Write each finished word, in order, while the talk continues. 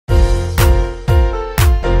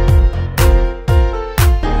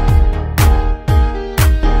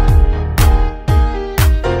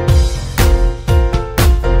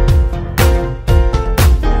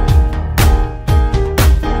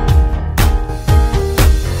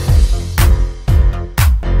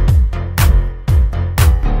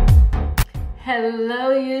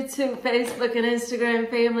Hello, YouTube, Facebook, and Instagram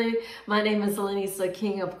family. My name is Lisa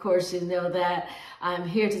King. Of course, you know that. I'm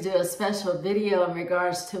here to do a special video in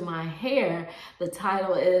regards to my hair. The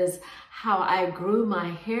title is How I Grew My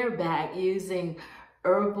Hair Back Using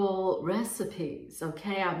Herbal Recipes.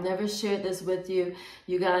 Okay, I've never shared this with you.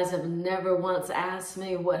 You guys have never once asked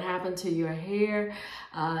me what happened to your hair.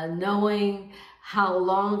 Knowing how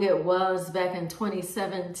long it was back in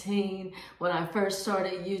 2017 when I first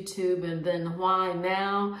started YouTube, and then why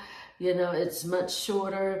now, you know, it's much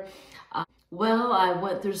shorter. Well, I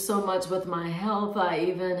went through so much with my health. I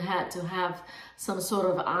even had to have some sort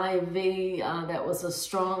of IV that was a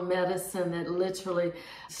strong medicine that literally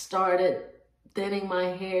started thinning my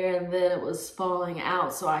hair, and then it was falling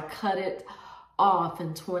out. So I cut it off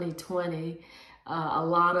in 2020. A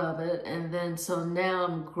lot of it, and then so now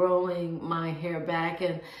I'm growing my hair back,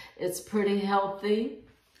 and it's pretty healthy.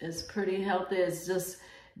 It's pretty healthy. It's just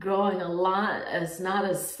growing a lot. It's not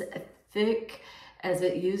as thick as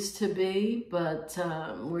it used to be, but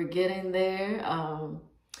we're getting there.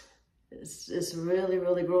 It's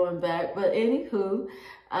really growing back. But anywho,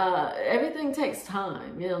 everything takes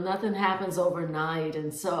time. You know, nothing happens overnight,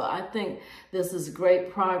 and so I think this is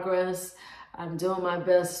great progress. I'm doing my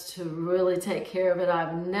best to really take care of it.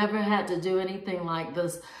 I've never had to do anything like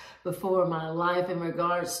this before in my life in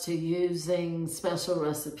regards to using special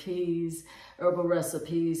recipes, herbal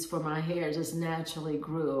recipes for my hair. It just naturally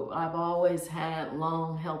grew. I've always had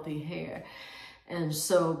long, healthy hair. And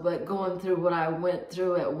so, but going through what I went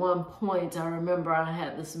through at one point, I remember I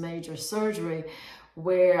had this major surgery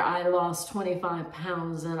where I lost 25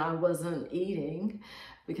 pounds and I wasn't eating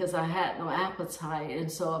because I had no appetite. And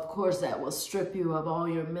so, of course, that will strip you of all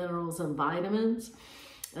your minerals and vitamins.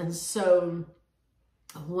 And so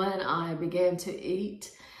when I began to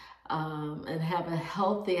eat and have a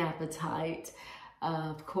healthy appetite,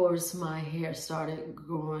 of course, my hair started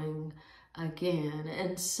growing again.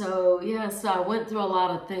 And so, yes, I went through a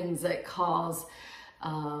lot of things that caused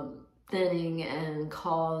thinning and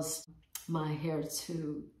caused my hair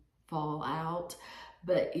to fall out.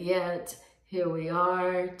 But yet, here we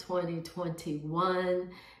are, 2021,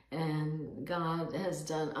 and God has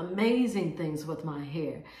done amazing things with my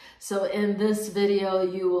hair. So in this video,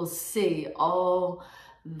 you will see all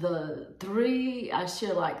the I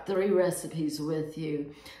share like 3 recipes with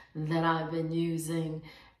you that I've been using.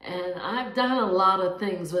 And I've done a lot of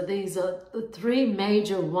things, but these are the 3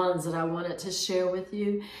 major ones that I wanted to share with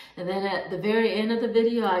you. And then at the very end of the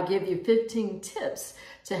video, I give you 15 tips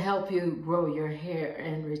to help you grow your hair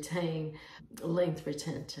and retain length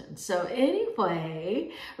retention. So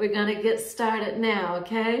anyway, we're going to get started now,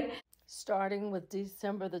 okay? Starting with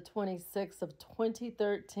December the 26th of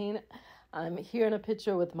 2013, I'm here in a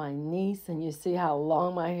picture with my niece, and you see how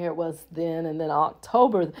long my hair was then. And then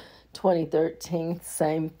October 2013,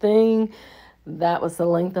 same thing. That was the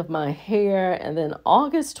length of my hair. And then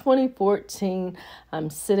August 2014, I'm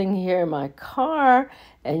sitting here in my car,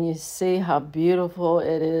 and you see how beautiful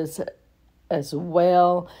it is as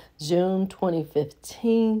well. June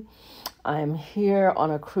 2015, I'm here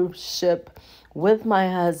on a cruise ship with my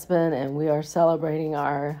husband, and we are celebrating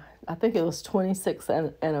our, I think it was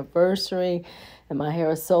 26th anniversary, and my hair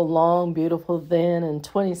was so long, beautiful then. In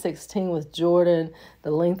 2016 with Jordan,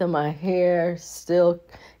 the length of my hair still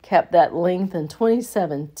kept that length. In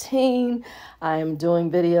 2017, I'm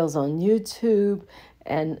doing videos on YouTube,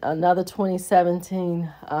 and another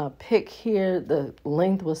 2017 pic here. The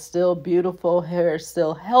length was still beautiful, hair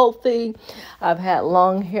still healthy. I've had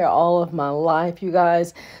long hair all of my life, you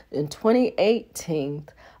guys. In 2018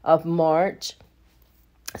 of March,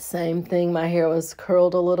 same thing, my hair was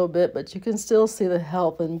curled a little bit, but you can still see the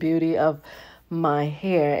health and beauty of my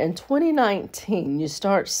hair. In 2019, you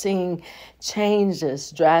start seeing changes,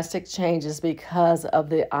 drastic changes, because of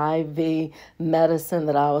the IV medicine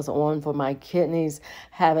that I was on for my kidneys,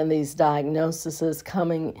 having these diagnoses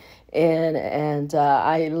coming in, and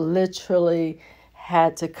I literally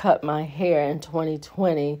had to cut my hair in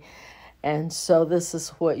 2020. And so this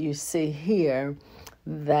is what you see here,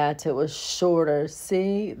 that it was shorter.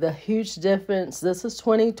 See the huge difference? This is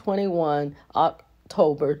 2021,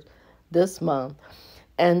 October, this month.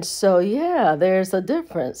 And so, yeah, there's a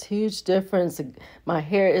difference, huge difference. My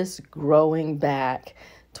hair is growing back.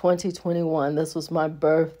 2021, this was my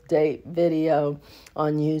birth date video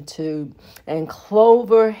on YouTube. And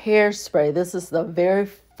Clover hairspray, this is the very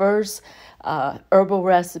first herbal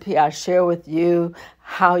recipe I share with you,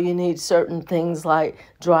 how you need certain things like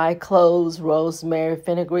dry cloves, rosemary,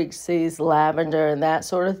 fenugreek seeds, lavender, and that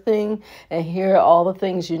sort of thing. And here are all the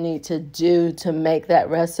things you need to do to make that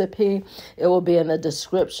recipe. It will be in the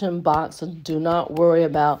description box, so do not worry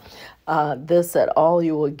about this at all,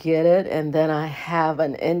 you will get it. And then I have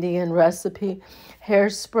an Indian recipe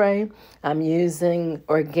hairspray. I'm using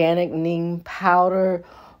organic neem powder,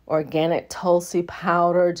 organic tulsi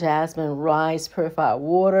powder, jasmine rice, purified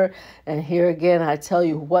water. And here again, I tell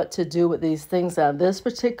you what to do with these things. Now, this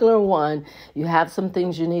particular one, you have some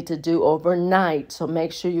things you need to do overnight. So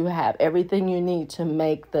make sure you have everything you need to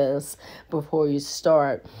make this before you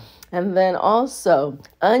start. And then also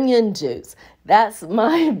onion juice. That's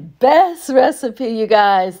my best recipe, you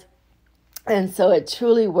guys. And so it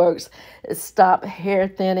truly works. Stop hair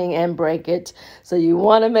thinning and breakage. So you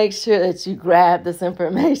want to make sure that you grab this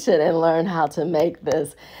information and learn how to make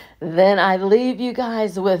this. Then I leave you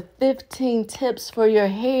guys with 15 tips for your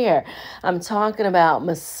hair. I'm talking about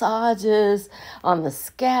massages on the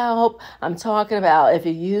scalp. I'm talking about if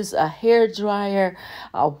you use a hair dryer,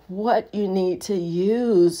 what you need to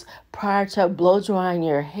use prior to blow drying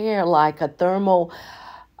your hair, like a thermal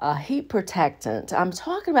heat protectant. I'm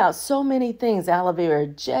talking about so many things. Aloe vera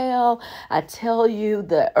gel. I tell you,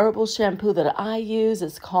 the herbal shampoo that I use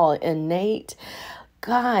is called Innate.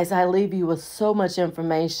 Guys, I leave you with so much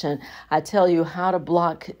information. I tell you how to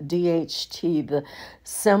block DHT, the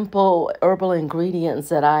simple herbal ingredients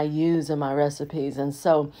that I use in my recipes. And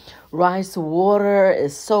so rice water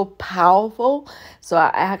is so powerful. So I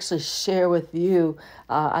actually share with you,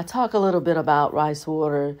 I talk a little bit about rice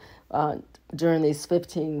water during these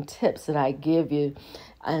 15 tips that I give you,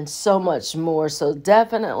 and so much more. So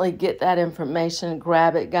definitely get that information.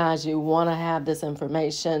 Grab it, guys. You want to have this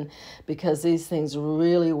information because these things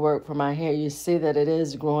really work for my hair. You see that it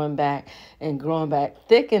is growing back and growing back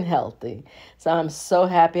thick and healthy. So I'm so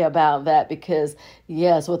happy about that because,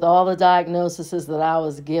 yes, with all the diagnoses that I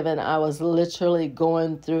was given, I was literally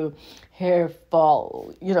going through hair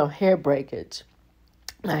fall, hair breakage.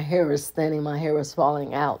 My hair was thinning, my hair was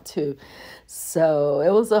falling out too. So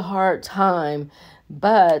it was a hard time,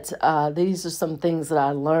 but these are some things that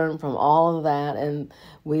I learned from all of that. And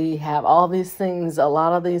we have all these things, a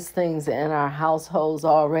lot of these things in our households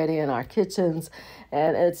already, in our kitchens.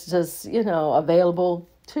 And it's just, available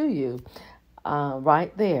to you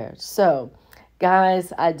right there. So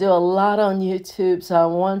guys, I do a lot on YouTube, so I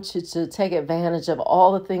want you to take advantage of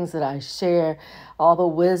all the things that I share, all the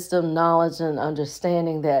wisdom, knowledge, and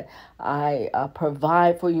understanding that I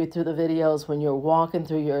provide for you through the videos when you're walking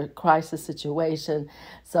through your crisis situation.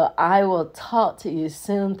 So I will talk to you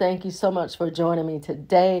soon. Thank you so much for joining me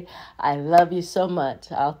today. I love you so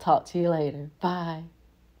much. I'll talk to you later. Bye.